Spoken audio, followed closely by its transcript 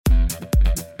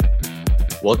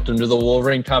Welcome to the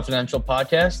Wolverine Confidential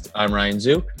Podcast. I'm Ryan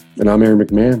Zook. And I'm Aaron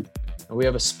McMahon. And we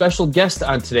have a special guest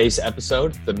on today's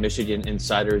episode, the Michigan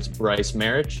Insider's Bryce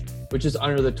Marich, which is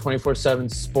under the 24/7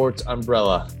 Sports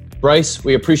umbrella. Bryce,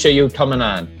 we appreciate you coming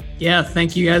on. Yeah,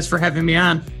 thank you guys for having me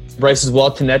on. Bryce is well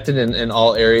connected in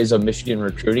all areas of Michigan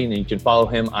recruiting, and you can follow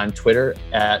him on Twitter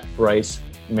at Bryce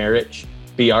Marich,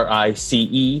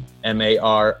 BRICEMARICH,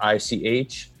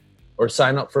 or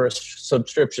sign up for a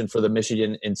subscription for the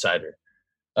Michigan Insider.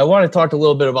 I want to talk a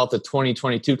little bit about the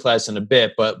 2022 class in a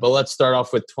bit, but let's start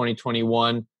off with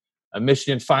 2021.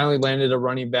 Michigan finally landed a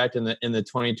running back in the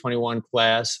 2021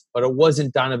 class, but it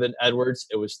wasn't Donovan Edwards.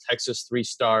 It was Texas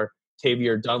three-star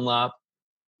Tavier Dunlap.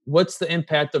 What's the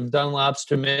impact of Dunlap's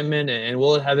commitment, and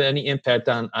will it have any impact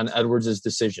on Edwards'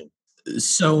 decision?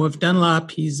 So with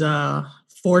Dunlap, he's a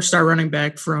four-star running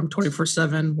back from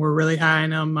 24/7. We're really high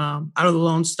on him out of the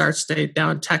Lone Star State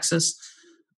down in Texas.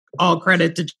 All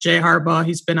credit to Jay Harbaugh.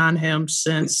 He's been on him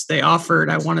since they offered,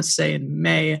 I want to say, in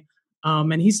May.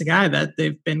 And he's a guy that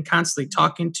they've been constantly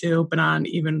talking to, been on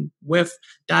even with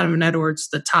Donovan Edwards,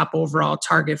 the top overall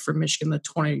target for Michigan, the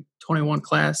 2021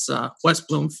 class, West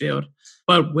Bloomfield.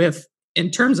 But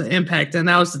in terms of impact, and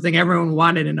that was the thing everyone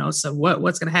wanted to know. So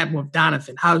what's going to happen with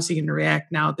Donovan? How is he going to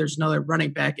react now if there's another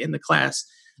running back in the class?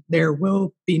 There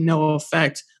will be no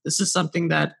effect. This is something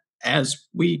that, as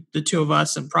the two of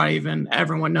us, and probably even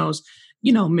everyone knows,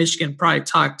 Michigan probably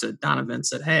talked to Donovan and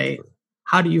said, hey,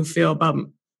 how do you feel about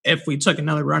if we took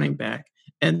another running back?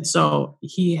 And so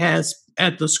he has,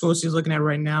 at the schools he's looking at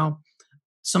right now,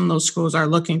 some of those schools are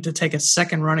looking to take a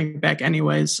second running back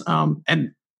anyways.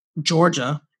 And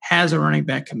Georgia has a running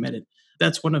back committed.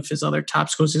 That's one of his other top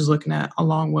schools he's looking at,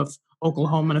 along with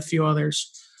Oklahoma and a few others.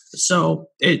 So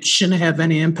it shouldn't have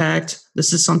any impact.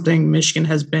 This is something Michigan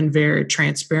has been very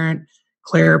transparent,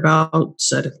 clear about,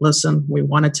 said, listen, we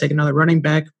want to take another running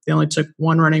back. They only took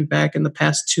one running back in the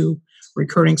past two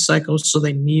recruiting cycles, so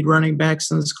they need running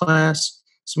backs in this class.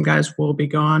 Some guys will be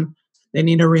gone. They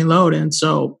need to reload. And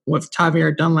so with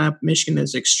Tavier Dunlap, Michigan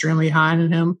is extremely high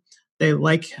on him. They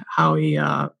like how he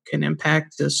can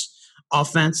impact this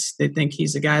offense. They think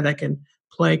he's a guy that can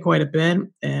play quite a bit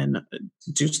and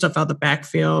do stuff out the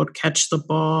backfield, catch the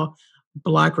ball,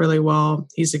 block really well.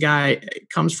 He's a guy,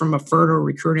 comes from a fertile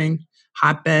recruiting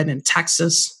hotbed in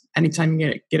Texas. Anytime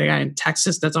you get a guy in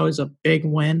Texas, that's always a big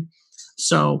win.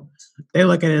 So they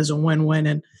look at it as a win-win.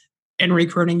 And in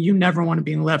recruiting, you never want to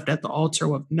be left at the altar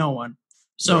with no one.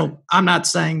 So right. I'm not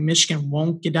saying Michigan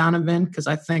won't get Donovan, because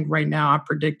I think right now I'm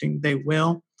predicting they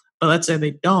will. But let's say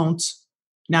they don't.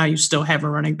 Now you still have a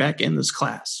running back in this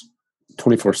class.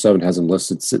 24/7 has him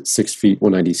listed 6 feet,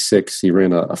 196. He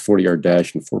ran a 40-yard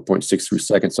dash in 4.63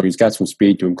 seconds. So he's got some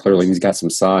speed to him, clearly. He's got some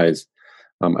size.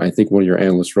 I think one of your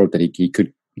analysts wrote that he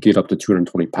could get up to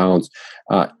 220 pounds.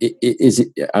 Is it,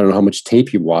 I don't know how much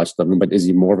tape you watched of him, but is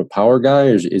he more of a power guy,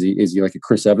 or is he like a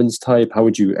Chris Evans type? How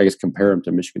would you, I guess, compare him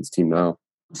to Michigan's team now?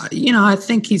 I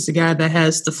think he's a guy that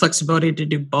has the flexibility to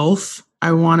do both.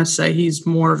 I want to say he's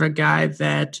more of a guy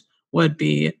that would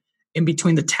be in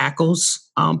between the tackles,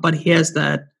 but he has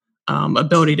that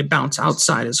ability to bounce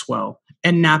outside as well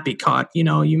and not be caught.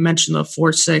 You mentioned the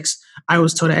 4.6. I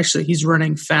was told actually he's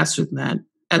running faster than that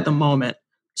at the moment.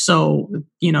 So,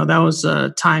 that was a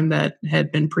time that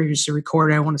had been previously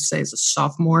recorded, I want to say, as a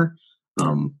sophomore.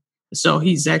 So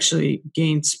he's actually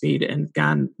gained speed and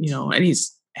gone, and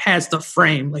has the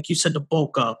frame, like you said, to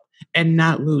bulk up and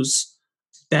not lose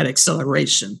that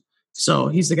acceleration. So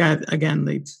he's the guy, again,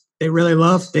 they really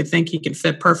love. They think he can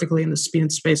fit perfectly in the speed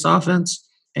and space offense.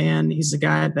 And he's the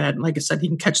guy that, like I said, he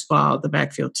can catch the ball out the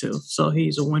backfield too. So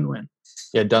he's a win-win.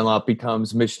 Yeah, Dunlap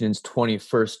becomes Michigan's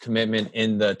 21st commitment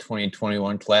in the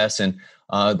 2021 class. And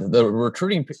the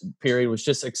recruiting period was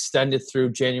just extended through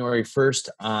January 1st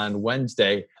on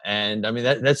Wednesday. And I mean,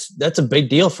 that's a big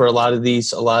deal for a lot of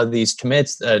these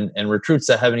commits and recruits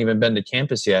that haven't even been to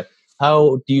campus yet.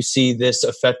 How do you see this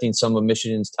affecting some of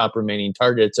Michigan's top remaining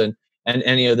targets and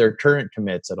any of their current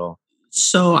commits at all?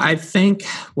 So I think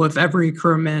with every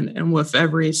recruitment and with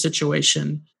every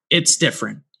situation, it's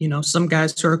different. Some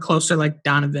guys who are closer, like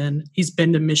Donovan, he's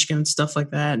been to Michigan and stuff like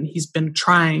that, and he's been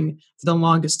trying for the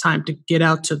longest time to get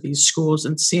out to these schools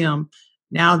and see them.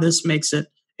 Now this makes it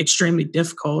extremely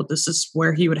difficult. This is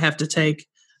where he would have to take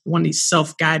one of these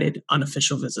self-guided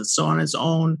unofficial visits, so on his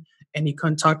own, and he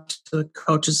couldn't talk to the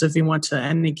coaches if he went to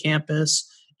any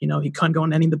campus. He couldn't go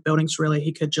in any of the buildings, really.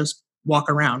 He could just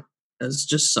walk around as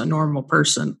just a normal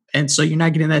person. And so you're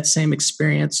not getting that same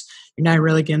experience. You're not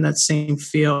really getting that same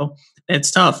feel.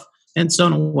 It's tough. And so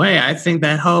in a way, I think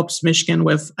that helps Michigan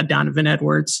with a Donovan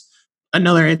Edwards.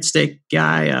 another in-state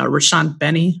guy, Rashawn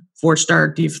Benny, 4-star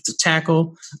defensive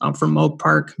tackle from Oak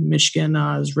Park, Michigan,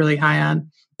 is really high on.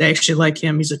 They actually like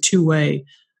him. He's a two-way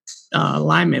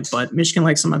lineman, but Michigan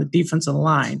likes him on the defensive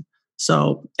line.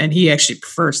 So, and he actually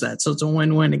prefers that. So it's a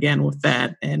win-win again with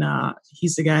that. And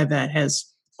he's the guy that has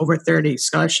over 30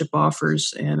 scholarship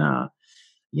offers. And,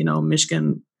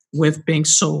 Michigan, with being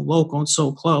so local and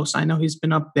so close, I know he's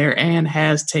been up there and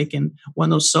has taken one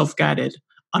of those self-guided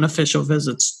unofficial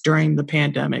visits during the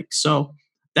pandemic. So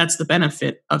that's the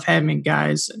benefit of having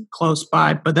guys close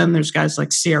by. But then there's guys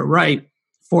like Sierra Wright,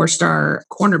 4-star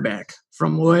cornerback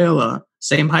from Loyola,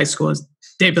 same high school as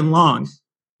David Long,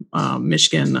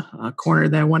 Michigan corner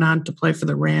that went on to play for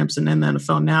the Rams and then the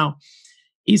NFL now.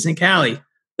 He's in Cali.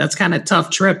 That's kind of a tough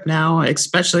trip now,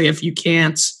 especially if you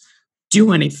can't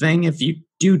do anything, if you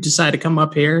do decide to come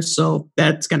up here. So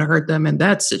that's going to hurt them in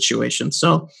that situation.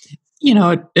 So,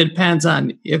 it depends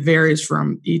on, it varies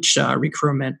from each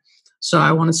recruitment. So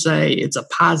I want to say it's a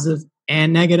positive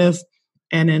and negative.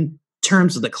 And in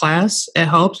terms of the class, it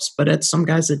helps, but at some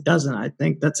guys it doesn't. I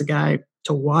think that's a guy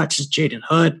to watch is Jaden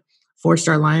Hood,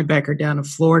 4-star linebacker down in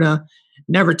Florida.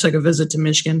 Never took a visit to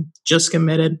Michigan, just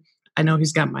committed. I know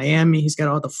he's got Miami. He's got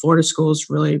all the Florida schools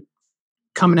really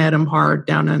coming at him hard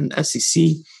down in SEC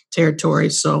territory.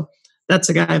 So that's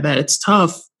a guy that it's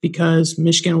tough because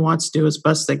Michigan wants to do as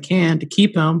best they can to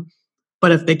keep him.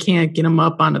 But if they can't get him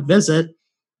up on a visit,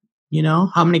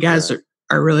 how many guys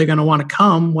are really going to want to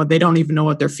come when they don't even know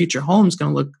what their future home is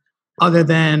going to look other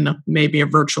than maybe a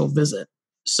virtual visit.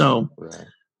 So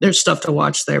there's stuff to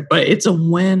watch there, but it's a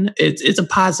win. It's a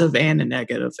positive and a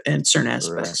negative in certain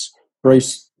aspects.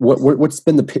 Bryce, what's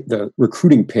been the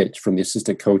recruiting pitch from the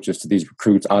assistant coaches to these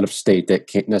recruits out of state that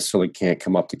can't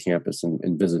come up to campus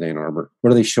and visit Ann Arbor?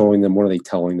 What are they showing them? What are they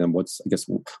telling them? What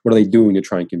are they doing to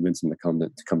try and convince them to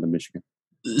come to Michigan?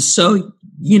 So,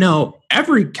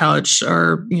 every college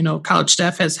or, college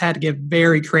staff has had to get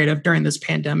very creative during this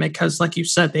pandemic because, like you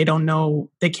said, they don't know,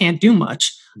 they can't do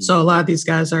much. Mm-hmm. So a lot of these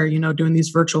guys are, doing these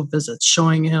virtual visits,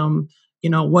 showing him,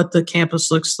 what the campus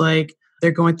looks like. They're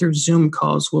going through Zoom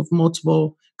calls with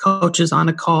multiple coaches on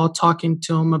a call, talking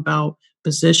to them about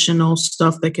positional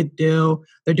stuff they could do.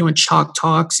 They're doing chalk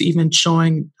talks, even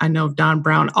showing, I know Don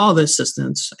Brown, all the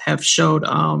assistants have showed,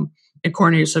 and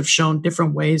coordinators have shown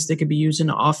different ways they could be using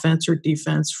the offense or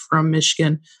defense from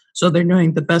Michigan. So they're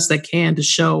doing the best they can to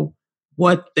show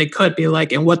what they could be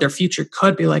like and what their future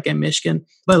could be like in Michigan.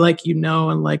 But like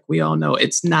and like we all know,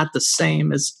 it's not the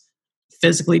same as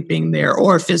physically being there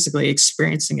or physically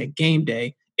experiencing a game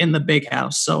day in the big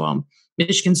house. So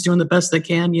Michigan's doing the best they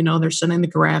can. They're sending the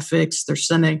graphics,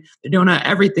 they're doing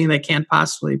everything they can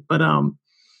possibly. But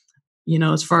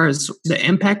as far as the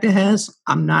impact it has,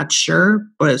 I'm not sure,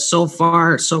 but so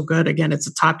far, so good. Again, it's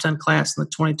a top 10 class in the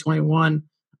 2021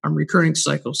 recruiting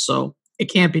cycle, so it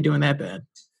can't be doing that bad.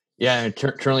 Yeah, and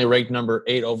currently ranked number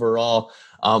 8 overall.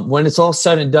 When it's all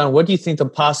said and done, what do you think the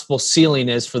possible ceiling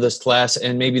is for this class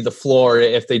and maybe the floor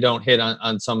if they don't hit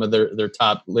on some of their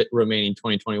top remaining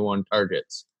 2021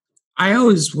 targets? I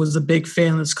always was a big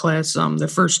fan of this class.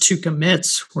 The first 2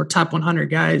 commits were top 100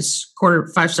 guys,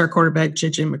 5-star quarterback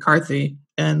J.J. McCarthy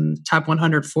and top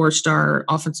 100 4-star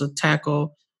offensive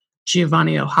tackle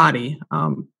Giovanni Ohadi.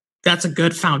 That's a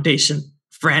good foundation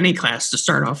for any class to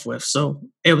start off with. So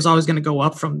it was always going to go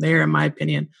up from there, in my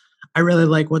opinion. I really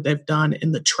like what they've done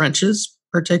in the trenches,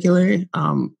 particularly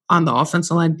on the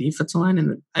offensive line, defensive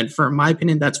line. And for my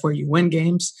opinion, that's where you win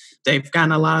games. They've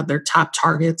gotten a lot of their top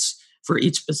targets for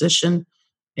each position.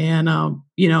 And,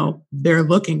 they're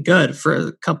looking good for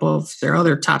a couple of their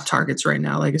other top targets right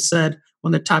now. Like I said,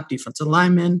 one of the top defensive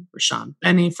linemen, Rashawn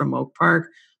Benny from Oak Park,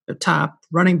 the top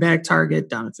running back target,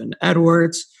 Donovan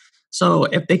Edwards. So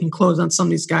if they can close on some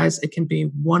of these guys, it can be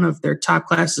one of their top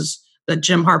classes that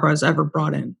Jim Harbaugh has ever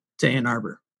brought in to Ann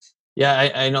Arbor. Yeah,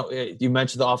 I know you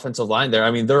mentioned the offensive line there.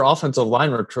 I mean, their offensive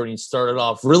line recruiting started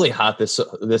off really hot this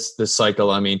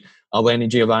cycle. I mean, landing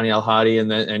Giovanni Ohadi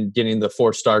and getting the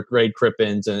 4-star Grade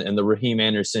Crippins and the Raheem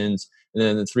Andersons and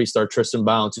then the 3-star Tristan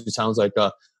Bounds, who sounds like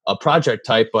a project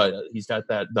type, but he's got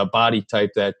the body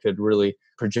type that could really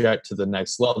project to the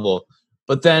next level.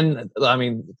 But then, I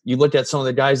mean, you look at some of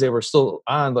the guys they were still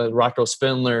on, like Rocco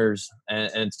Spindlers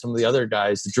and some of the other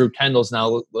guys. Drew Kendall's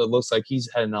now looks like he's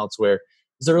heading elsewhere.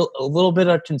 Is there a little bit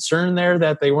of concern there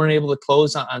that they weren't able to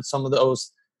close on some of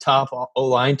those top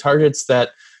O-line targets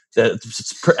that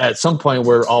at some point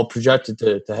were all projected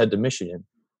to head to Michigan?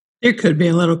 There could be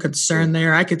a little concern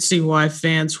there. I could see why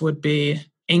fans would be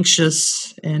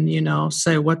anxious and,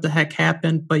 say what the heck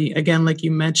happened. But again, like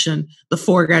you mentioned, the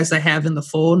 4 guys they have in the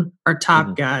fold are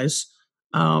top guys.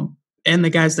 And the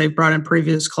guys they've brought in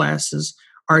previous classes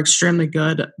are extremely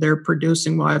good. They're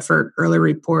producing well. I've heard early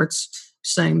reports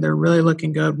saying they're really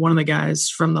looking good. One of the guys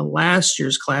from the last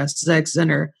year's class, Zach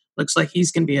Zinner, looks like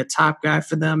he's going to be a top guy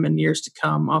for them in years to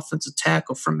come, offensive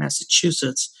tackle from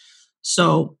Massachusetts.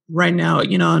 So right now,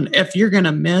 and if you're going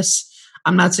to miss,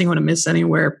 I'm not saying you want to miss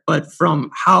anywhere, but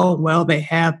from how well they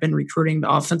have been recruiting the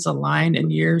offensive line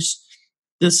in years,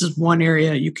 this is one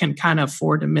area you can kind of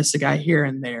afford to miss a guy here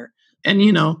and there. And,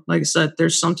 like I said,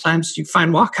 there's sometimes you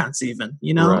find walk-ons even,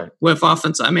 right, with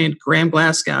offense. I mean, Graham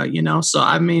Glasgow, so,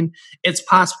 I mean, it's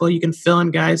possible you can fill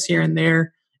in guys here and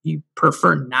there. You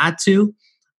prefer not to,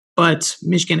 but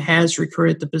Michigan has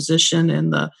recruited the position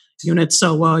and the unit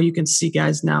so well. You can see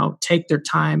guys now take their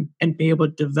time and be able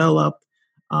to develop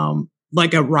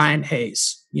like a Ryan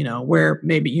Hayes, where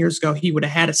maybe years ago he would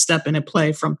have had to step in and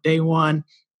play from day one.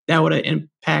 That would have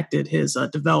impacted his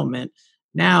development.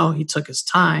 Now he took his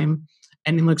time,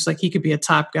 and he looks like he could be a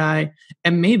top guy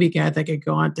and maybe a guy that could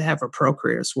go on to have a pro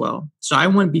career as well. So I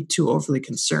wouldn't be too overly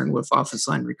concerned with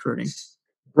offensive line recruiting.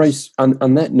 Bryce,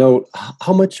 on that note,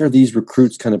 how much are these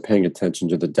recruits kind of paying attention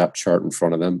to the depth chart in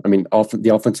front of them? I mean,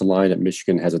 the offensive line at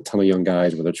Michigan has a ton of young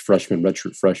guys, whether it's freshmen,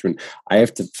 redshirt freshmen. I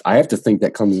have to think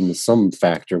that comes into some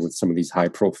factor with some of these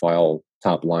high-profile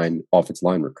top-line offensive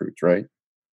line recruits, right?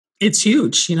 It's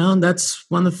huge. That's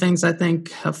one of the things I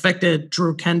think affected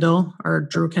Drew Kendall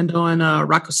and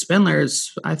Rocco Spindler.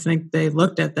 I think they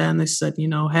looked at that and they said,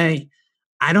 hey,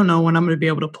 I don't know when I'm going to be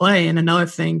able to play. And another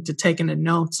thing to take into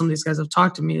note, some of these guys have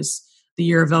talked to me, is the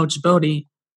year of eligibility.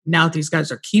 Now these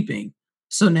guys are keeping.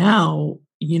 So now,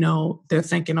 they're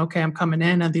thinking, okay, I'm coming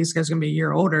in and these guys are going to be a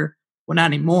year older. Well, not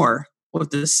anymore.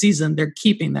 With this season, they're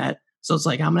keeping that. So it's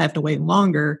like, I'm going to have to wait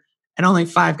longer, and only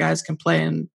 5 guys can play.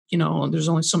 And, there's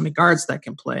only so many guards that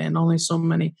can play and only so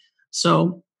many.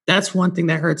 So that's one thing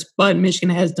that hurts. But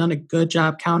Michigan has done a good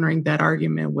job countering that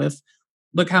argument with,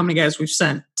 look how many guys we've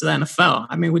sent to the NFL.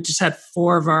 I mean, we just had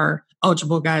 4 of our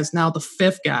eligible guys. Now the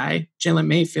 5th guy, Jalen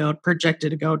Mayfield,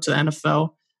 projected to go to the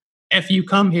NFL. If you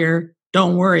come here,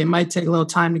 don't worry. It might take a little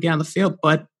time to get on the field,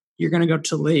 but you're going to go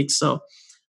to the league. So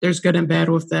there's good and bad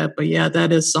with that. But yeah,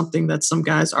 that is something that some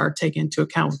guys are taking into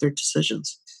account with their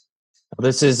decisions.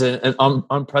 This is an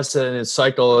unprecedented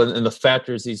cycle, and the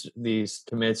factors these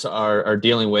commits are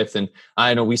dealing with. And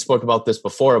I know we spoke about this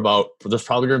before about there's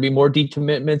probably going to be more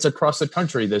decommitments across the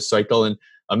country this cycle. And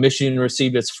Michigan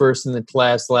received its first in the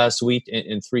class last week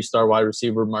in 3-star wide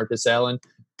receiver Marcus Allen.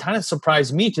 Kind of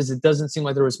surprised me because it doesn't seem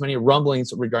like there was many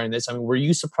rumblings regarding this. I mean, were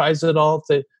you surprised at all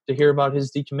to hear about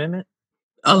his decommitment?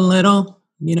 A little.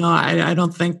 I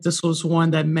don't think this was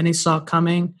one that many saw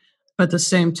coming. But at the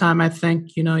same time, I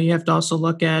think, you have to also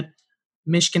look at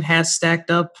Michigan has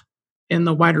stacked up in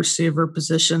the wide receiver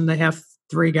position. They have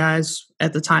 3 guys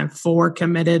at the time, 4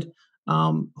 committed.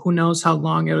 Who knows how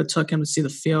long it would took him to see the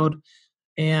field.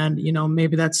 And,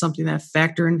 maybe that's something that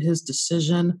factored in his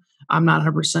decision. I'm not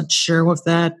 100% sure with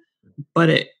that. But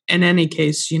in any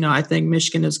case, I think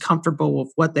Michigan is comfortable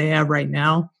with what they have right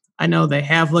now. I know they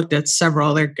have looked at several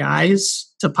other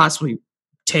guys to possibly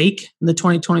take in the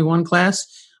 2021 class.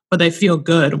 But they feel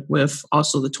good with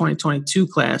also the 2022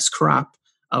 class crop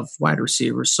of wide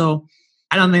receivers. So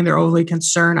I don't think they're overly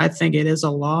concerned. I think it is a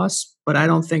loss, but I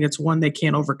don't think it's one they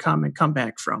can't overcome and come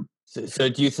back from. So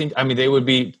do you think, they would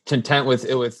be content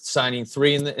with signing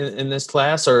 3 in this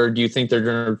class, or do you think they're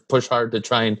going to push hard to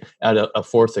try and add a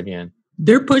 4th again?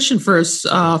 They're pushing for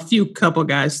a couple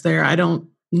guys there. I don't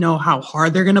know how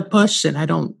hard they're going to push, and I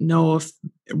don't know if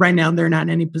right now they're not in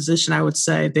any position, I would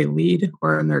say, they lead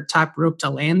or in their top group to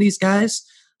land these guys.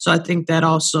 So I think that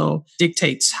also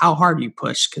dictates how hard you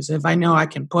push, because if I know I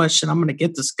can push and I'm going to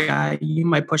get this guy, you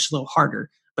might push a little harder.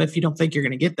 But if you don't think you're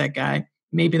going to get that guy,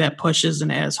 maybe that push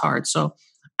isn't as hard. So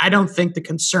I don't think the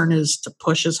concern is to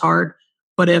push as hard.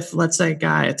 But if, let's say,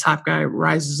 a top guy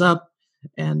rises up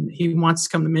and he wants to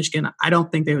come to Michigan, I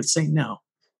don't think they would say no.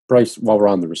 Bryce, while we're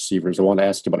on the receivers, I want to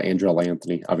ask you about Andrel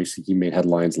Anthony. Obviously, he made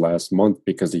headlines last month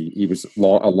because he was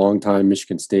a long-time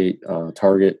Michigan State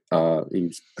target. He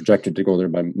was projected to go there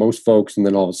by most folks, and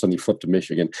then all of a sudden he flipped to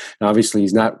Michigan. Now, obviously,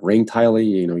 he's not ranked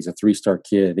highly. He's a 3-star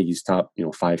kid. I think he's top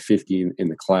 550 in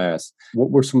the class.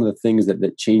 What were some of the things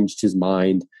that changed his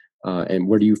mind, and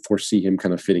where do you foresee him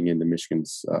kind of fitting into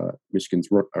Michigan's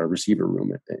receiver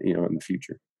room in the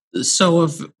future? So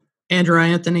if Andrew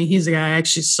Anthony, he's a guy I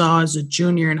actually saw as a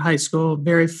junior in high school.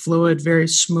 Very fluid, very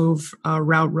smooth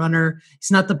route runner.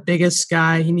 He's not the biggest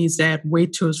guy. He needs to add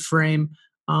weight to his frame,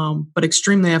 but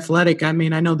extremely athletic. I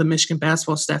know the Michigan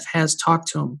basketball staff has talked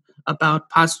to him about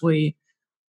possibly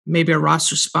maybe a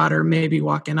roster spot or maybe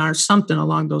walking on or something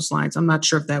along those lines. I'm not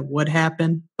sure if that would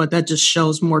happen, but that just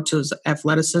shows more to his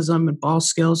athleticism and ball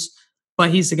skills. but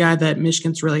he's the guy that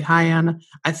Michigan's really high on.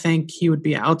 I think he would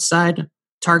be outside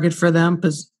target for them,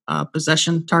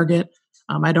 possession target.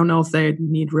 I don't know if they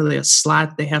need really a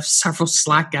slot. They have several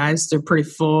slot guys. They're pretty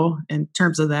full in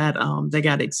terms of that. They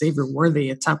got Xavier Worthy,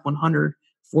 a top 100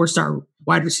 four-star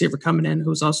wide receiver coming in,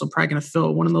 who's also probably going to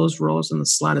fill one of those roles in the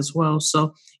slot as well.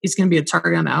 So he's going to be a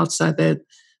target on the outside that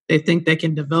they think they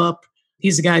can develop.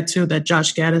 He's a guy, too, that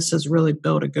Josh Gaddis has really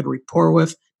built a good rapport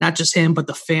with, not just him, but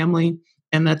the family.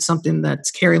 And that's something that's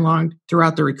carried along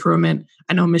throughout the recruitment.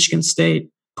 I know Michigan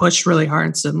State pushed really hard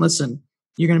and said, listen,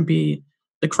 you're going to be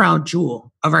the crown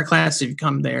jewel of our class if you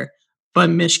come there. But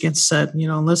Michigan said,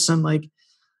 listen, like,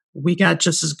 we got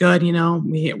just as good,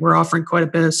 we're offering quite a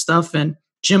bit of stuff. And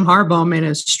Jim Harbaugh made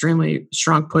an extremely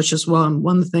strong push as well. And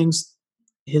one of the things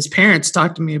his parents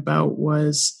talked to me about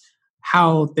was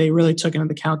how they really took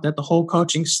into account that the whole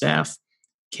coaching staff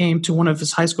came to one of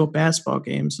his high school basketball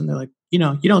games. And they're like, you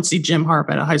don't see Jim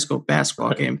Harbaugh at a high school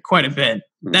basketball game quite a bit.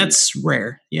 That's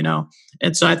rare,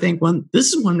 And so I think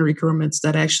this is one of the recruitments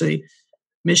that actually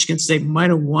Michigan State might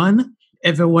have won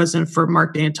if it wasn't for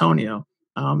Mark D'Antonio.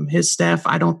 His staff,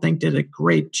 I don't think, did a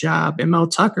great job. And Mel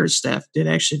Tucker's staff did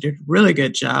a really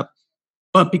good job.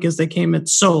 But because they came in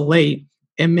so late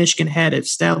and Michigan had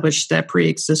established that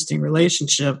pre-existing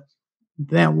relationship,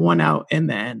 that won out in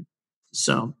the end.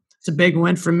 So it's a big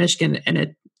win for Michigan. And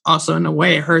it also, in a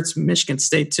way, it hurts Michigan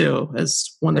State, too,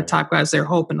 as one of the top guys they're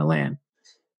hoping to land.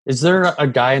 Is there a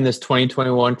guy in this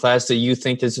 2021 class that you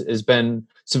think has been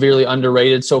severely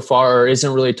underrated so far or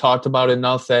isn't really talked about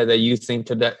enough that you think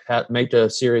could make a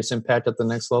serious impact at the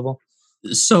next level?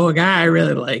 So a guy I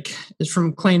really like is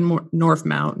from Clay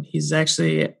Northmount. He's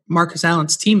actually Marcus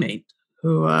Allen's teammate,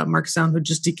 Marcus Allen, who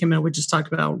just decommitted. We just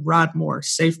talked about Rod Moore,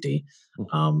 safety.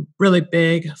 Really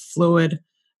big, fluid,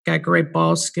 got great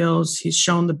ball skills. He's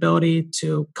shown the ability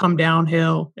to come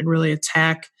downhill and really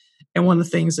attack. And one of the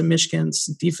things in Michigan's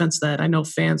defense that I know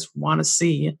fans want to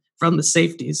see from the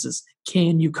safeties is,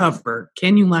 can you cover?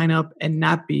 Can you line up and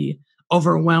not be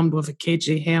overwhelmed with a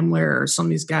KJ Hamler or some of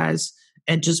these guys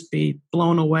and just be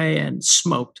blown away and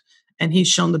smoked? And he's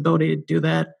shown the ability to do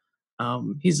that.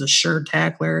 He's a sure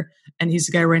tackler. And he's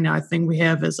the guy right now I think we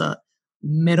have as a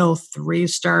middle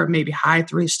 3-star, maybe high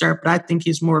 3-star, but I think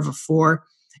he's more of a 4.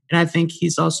 And I think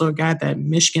he's also a guy that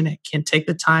Michigan can take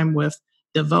the time with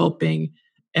developing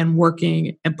and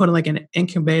working and putting like an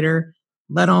incubator,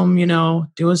 let him,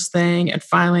 do his thing. And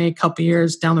finally, a couple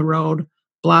years down the road,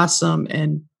 blossom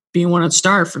and be one of the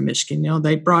stars for Michigan.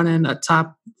 They brought in a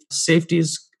top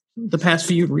safeties the past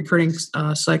few recruiting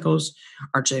cycles,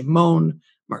 RJ Moan,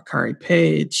 Markari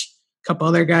Page, a couple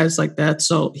other guys like that.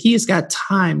 So he's got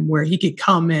time where he could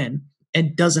come in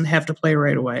and doesn't have to play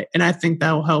right away. And I think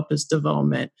that will help his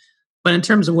development. But in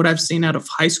terms of what I've seen out of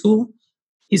high school,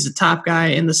 he's the top guy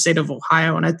in the state of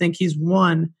Ohio. And I think he's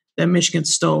one that Michigan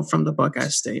stole from the Buckeye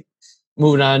State.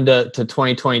 Moving on to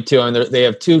 2022, and they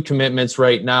have 2 commitments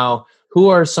right now. Who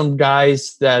are some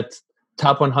guys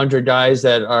top 100 guys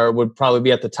that would probably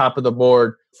be at the top of the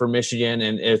board for Michigan?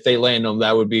 And if they land them,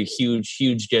 that would be huge,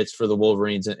 huge gets for the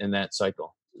Wolverines in that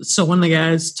cycle. So one of the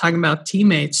guys talking about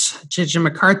teammates, JJ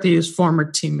McCarthy, his former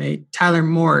teammate, Tyler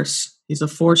Morris. He's a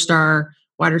 4-star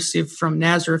wide receiver from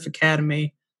Nazareth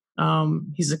Academy.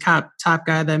 He's a top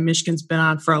guy that Michigan's been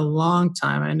on for a long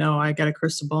time. I know I got a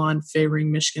crystal ball on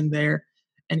favoring Michigan there.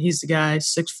 And he's the guy,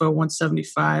 6 foot,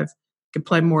 175, can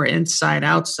play more inside,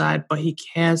 outside, but he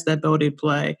has the ability to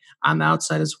play on the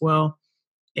outside as well.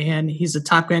 And he's a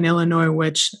top guy in Illinois,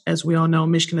 which, as we all know,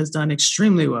 Michigan has done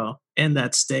extremely well in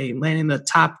that state, landing the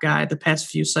top guy the past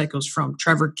few cycles from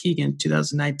Trevor Keegan,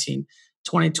 2019,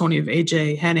 2020 of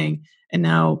AJ Henning, and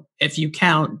now, if you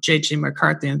count J.J.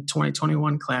 McCarthy in the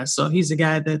 2021 class. So he's a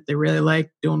guy that they really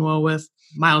like, doing well with.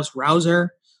 Miles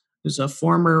Rouser, who's a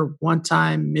former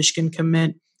one-time Michigan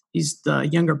commit. He's the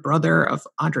younger brother of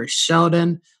Andre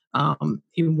Sheldon.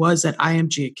 He was at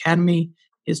IMG Academy.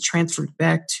 He's transferred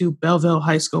back to Belleville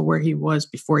High School where he was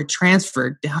before he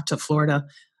transferred down to Florida.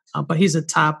 But he's a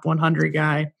top 100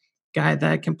 guy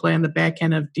that can play on the back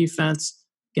end of defense.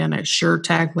 Again, a sure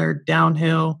tackler,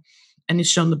 downhill. And he's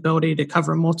shown the ability to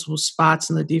cover multiple spots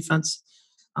in the defense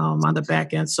on the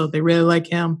back end. So they really like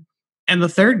him. And the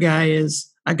third guy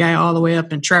is a guy all the way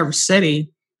up in Traverse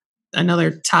City,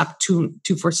 another top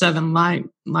 247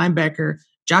 linebacker,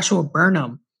 Joshua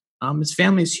Burnham. His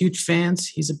family is huge fans.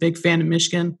 He's a big fan of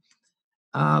Michigan.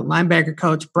 Linebacker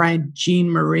coach Brian Jean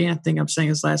Marie. I think I'm saying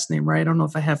his last name right. I don't know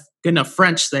if I have good enough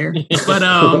French there.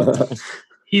 But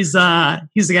He's the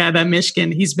guy that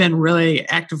Michigan, he's been really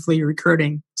actively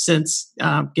recruiting since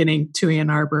getting to Ann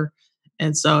Arbor.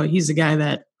 And so he's a guy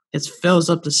that fills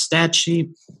up the stat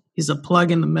sheet. He's a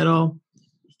plug in the middle.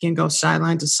 He He can go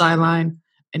sideline to sideline,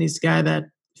 and he's a guy that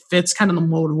fits kind of the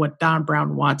mold of what Don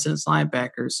Brown wants in his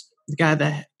linebackers. The guy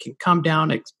that can come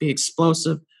down, be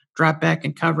explosive, drop back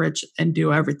in coverage, and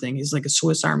do everything. He's like a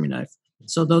Swiss Army knife.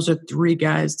 So those are three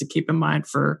guys to keep in mind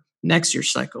for next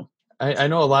year's cycle. I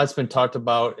know a lot's been talked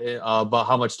about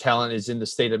how much talent is in the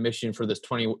state of Michigan for this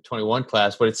 2021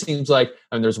 class, but it seems like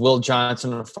there's Will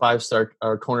Johnson, a 5-star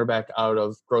cornerback out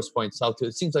of Grosse Pointe South. Too.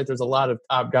 It seems like there's a lot of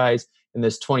top guys in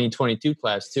this 2022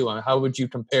 class too. How would you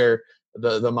compare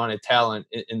the amount of talent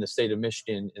in the state of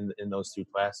Michigan in those two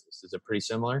classes? Is it pretty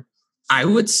similar? I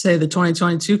would say the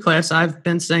 2022 class, I've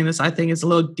been saying this, I think it's a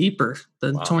little deeper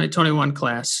than the 2021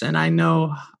 class. And I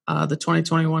know the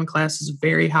 2021 class is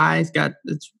very high.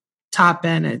 It's top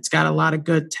end. It's got a lot of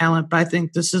good talent, but I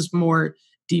think this is more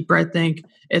deeper. I think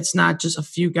it's not just a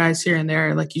few guys here and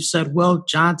there. Like you said, Will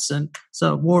Johnson,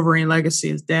 so Wolverine legacy.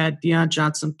 His dad, Deion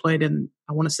Johnson, played in,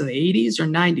 I want to say, the 80s or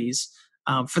 90s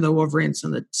for the Wolverines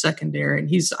in the secondary. And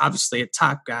he's obviously a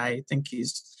top guy. I think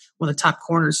he's one of the top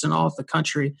corners in all of the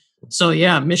country. So,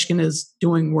 yeah, Michigan is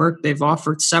doing work. They've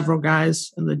offered several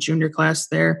guys in the junior class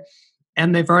there,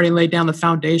 and they've already laid down the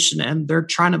foundation, and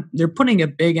they're putting a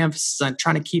big emphasis on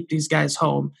trying to keep these guys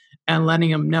home and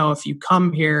letting them know if you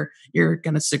come here, you're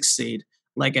going to succeed.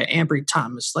 Like a Ambry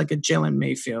Thomas, like a Jalen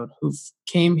Mayfield, who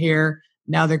came here.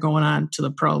 Now they're going on to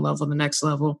the pro level, the next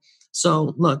level.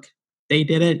 So, look, they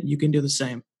did it. You can do the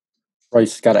same.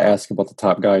 Bryce, got to ask about the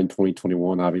top guy in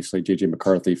 2021. Obviously, J.J.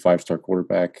 McCarthy, 5-star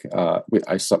quarterback. We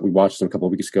watched him a couple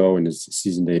of weeks ago in his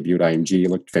season debut at IMG. He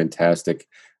looked fantastic.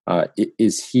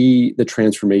 Is he the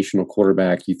transformational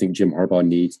quarterback you think Jim Harbaugh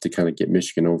needs to kind of get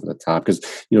Michigan over the top? Because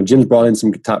Jim's brought in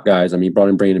some top guys. I mean, he brought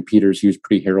in Brandon Peters. He was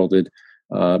pretty heralded.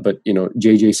 But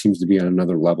JJ seems to be on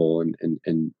another level,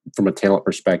 and from a talent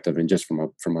perspective, and just from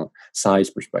a size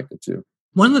perspective too.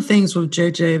 One of the things with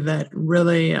JJ that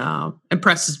really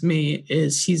impresses me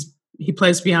is he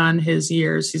plays beyond his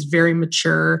years. He's very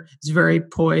mature. He's very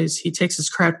poised. He takes his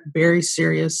craft very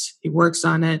serious. He works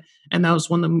on it. And that was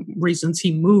one of the reasons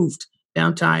he moved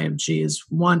down to IMG is,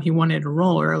 one, he wanted to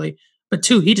roll early. But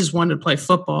two, he just wanted to play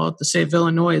football. The state of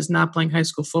Illinois is not playing high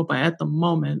school football at the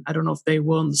moment. I don't know if they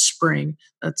will in the spring.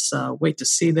 Let's wait to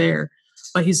see there.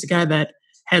 But he's the guy that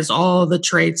has all the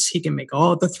traits. He can make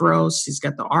all the throws. He's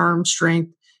got the arm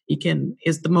strength. He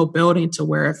has the mobility to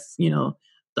where if,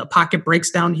 the pocket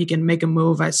breaks down, he can make a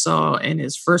move. I saw in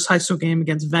his first high school game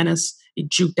against Venice, he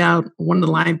juked out one of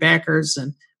the linebackers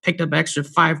and picked up extra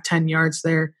 5-10 yards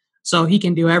there. So he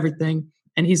can do everything.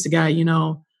 And he's the guy,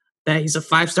 that he's a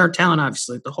 5-star talent,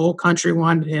 obviously. The whole country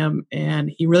wanted him,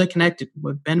 and he really connected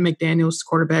with Ben McDaniels, the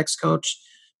quarterback's coach,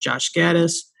 Josh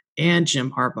Gaddis, and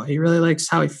Jim Harbaugh. He really likes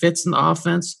how he fits in the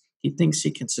offense. He thinks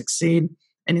he can succeed.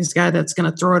 And he's a guy that's going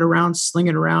to throw it around, sling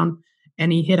it around.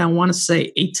 And he hit, I want to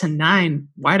say, 8 to 9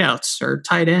 wideouts or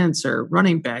tight ends or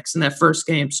running backs in that first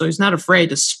game. So he's not afraid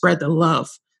to spread the love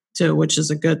too, which is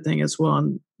a good thing as well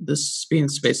in this speed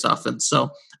and space offense.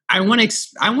 So I want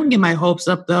to get my hopes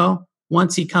up, though,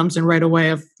 once he comes in right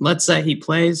away. If, let's say, he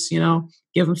plays,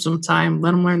 give him some time,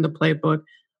 let him learn the playbook.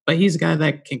 But he's a guy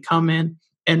that can come in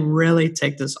and really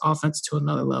take this offense to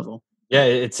another level. Yeah,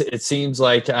 it seems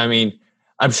like,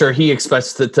 I'm sure he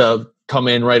expects to come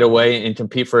in right away and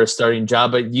compete for a starting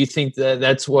job. But you think that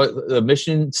that's what the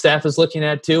Michigan staff is looking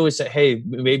at too? Is that, hey,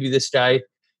 maybe this guy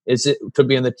could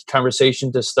be in the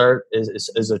conversation to start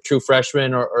as a true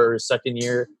freshman or second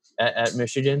year at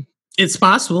Michigan? It's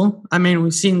possible.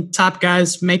 We've seen top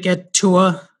guys make it.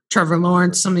 Tua, Trevor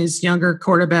Lawrence, some of these younger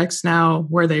quarterbacks now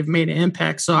where they've made an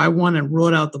impact. So I wouldn't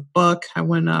rule out the book. I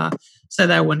wouldn't say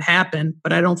that wouldn't happen,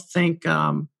 but I don't think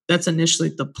that's initially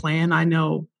the plan. I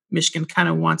know Michigan kind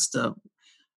of wants to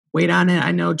wait on it.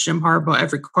 I know Jim Harbaugh,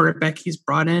 every quarterback he's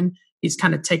brought in, he's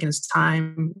kind of taken his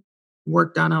time,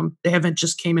 worked on them. They haven't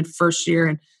just came in first year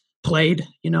and played.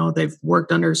 They've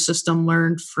worked under his system,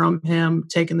 learned from him,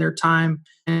 taken their time,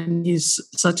 and he's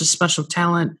such a special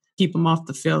talent. Keep him off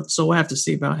the field. So we'll have to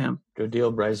see about him. Good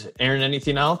deal, Bryce. Aaron,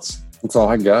 anything else? That's all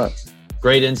I got.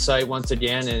 Great insight once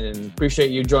again, and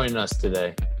appreciate you joining us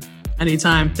today.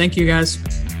 Anytime. Thank you, guys.